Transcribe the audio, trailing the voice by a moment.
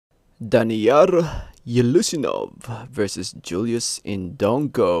Daniyar Yeleussinov versus Julius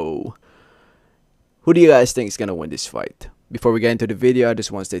Indongo. Who do you guys think is gonna win this fight? Before we get into the video, I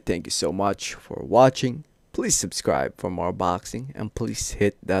just want to say thank you so much for watching. Please subscribe for more boxing and please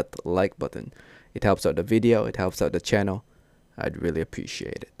hit that like button. It helps out the video, it helps out the channel. I'd really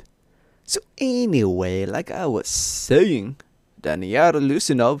appreciate it. So anyway, like I was saying, Daniyar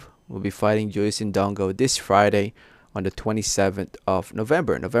Yeleussinov will be fighting Julius Indongo this Friday on the 27th of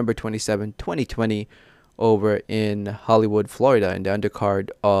November, November 27, 2020, over in Hollywood, Florida, in the undercard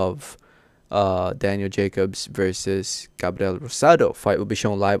of Daniel Jacobs versus Gabriel Rosado. Fight will be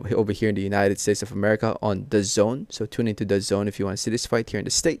shown live over here in the United States of America on The Zone. So tune into The Zone if you want to see this fight here in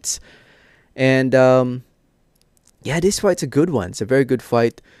the States. And yeah, this fight's a good one. It's a very good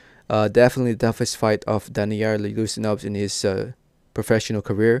fight. Definitely the toughest fight of Daniyar Yeleussinov in his professional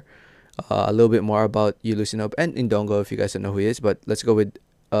career. A little bit more about Yeleussinov and Indongo if you guys don't know who he is, but let's go with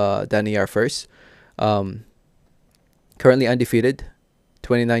Daniyar first. Currently undefeated,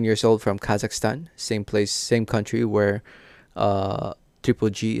 29 years old, from Kazakhstan, same place, same country where Triple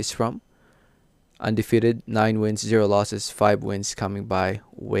G is from. Undefeated, 9 wins, 0 losses, 5 wins coming by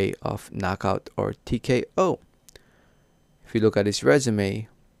way of knockout or TKO. If you look at his resume,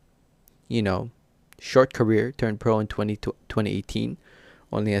 you know, short career, turned pro in 2018.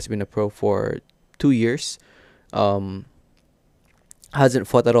 Only has been a pro for 2 years. Hasn't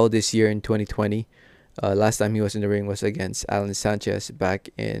fought at all this year in 2020. Last time he was in the ring was against Alan Sanchez back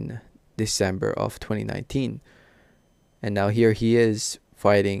in December of 2019. And now here he is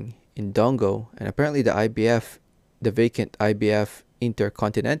fighting Indongo. And apparently the IBF, the vacant IBF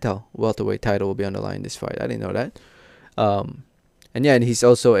Intercontinental welterweight title will be on the line in this fight. I didn't know that. And yeah, and he's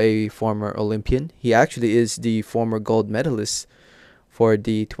also a former Olympian. He actually is the former gold medalist for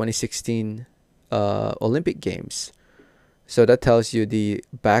the 2016 Olympic Games. So that tells you the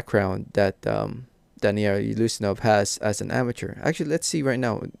background that Daniyar Yeleussinov has as an amateur. Actually, let's see right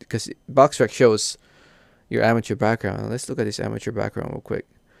now, because BoxRec shows your amateur background. Let's look at his amateur background real quick.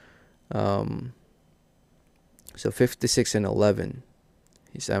 So 56 and 11,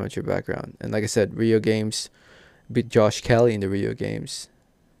 his amateur background. And like I said, Rio Games, beat Josh Kelly in the Rio Games.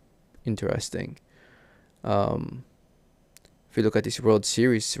 Interesting. If you look at his World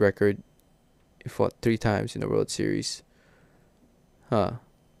Series record, he fought 3 times in the World Series. So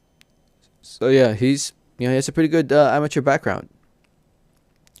yeah, he has a pretty good amateur background.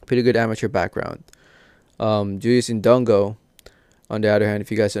 Julius Indongo, on the other hand,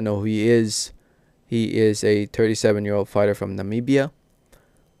 if you guys don't know who he is a 37-year-old fighter from Namibia.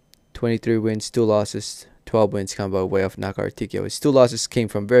 23 wins, 2 losses, 12 wins come by way of knockout TKO. His 2 losses came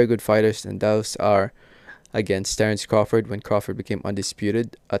from very good fighters, and those are against Terence Crawford when Crawford became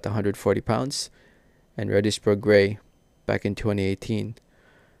undisputed at 140 pounds, and Reddish Prograis back in 2018.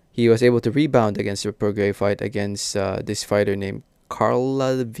 He was able to rebound against the Prograis fight against this fighter named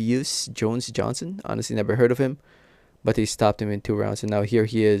Carlavius Jones-Johnson. Honestly, never heard of him, but he stopped him in 2 rounds, and now here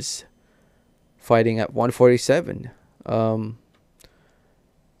he is fighting at 147. Yeah,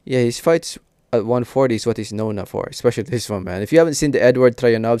 his fights at 140 is what he's known for, especially this one, man. If you haven't seen the Edward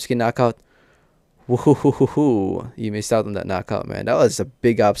Troyanovsky knockout, woohoo, you missed out on that knockout, man. That was a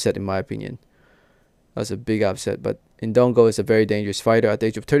big upset in my opinion. That was a big upset. But Indongo is a very dangerous fighter. At the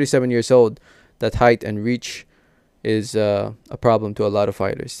age of 37 years old, that height and reach is a problem to a lot of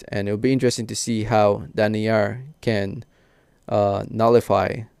fighters. And it'll be interesting to see how Daniyar can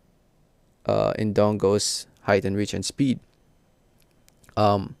nullify Indongo's height and reach and speed.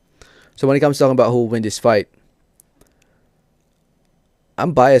 So when it comes to talking about who will win this fight,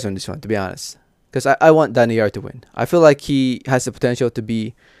 I'm biased on this one, to be honest, because I want Daniyar to win. I feel like he has the potential to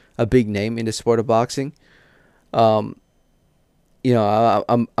be a big name in the sport of boxing. You know,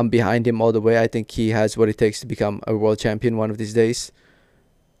 I'm behind him all the way. I think he has what it takes to become a world champion one of these days.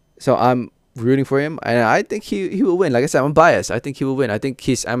 So I'm rooting for him, and I think he will win. Like I said, I'm biased. I think he will win. I think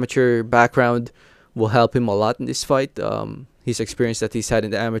his amateur background will help him a lot in this fight. His experience that he's had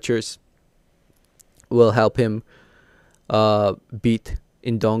in the amateurs will help him beat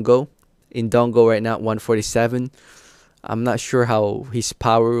Indongo. Indongo right now at 147. I'm not sure how his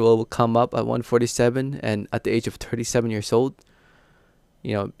power will come up at 147 and at the age of 37 years old.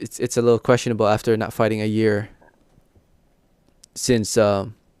 You know, it's a little questionable after not fighting a year since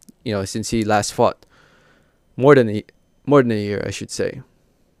since he last fought. More than a year, I should say.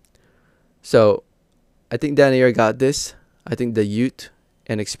 So I think Daniyar got this. I think the youth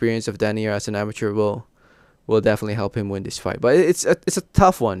and experience of Daniyar as an amateur will definitely help him win this fight. But it's a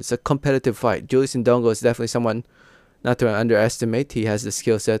tough one. It's a competitive fight. Julius Indongo is definitely someone not to underestimate. He has the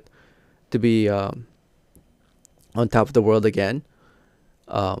skill set to be on top of the world again.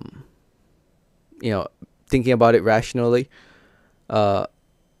 thinking about it rationally, uh,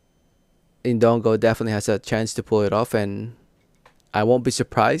 Indongo definitely has a chance to pull it off, and I won't be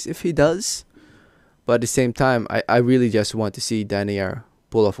surprised if he does. But at the same time, I really just want to see Daniyar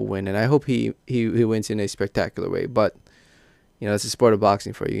pull off a win, and I hope he wins in a spectacular way. But it's a sport of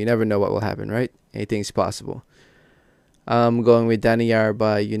boxing for you. You never know what will happen, right? Anything's possible. I'm going with Daniyar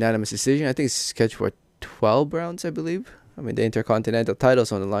by unanimous decision. I think it's scheduled for 12 rounds, I believe. I mean, the Intercontinental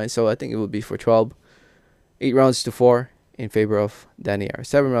title's on the line, so I think it will be for 12. 8 rounds to 4 in favor of Daniyar.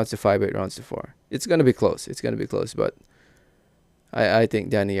 7 rounds to 5, 8 rounds to 4. It's going to be close. It's going to be close, but I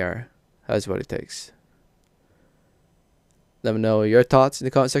think Daniyar has what it takes. Let me know your thoughts in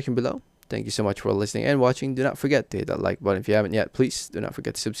the comment section below. Thank you so much for listening and watching. Do not forget to hit that like button if you haven't yet. Please do not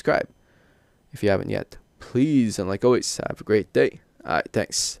forget to subscribe if you haven't yet. Please, and like always, have a great day. Alright,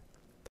 thanks.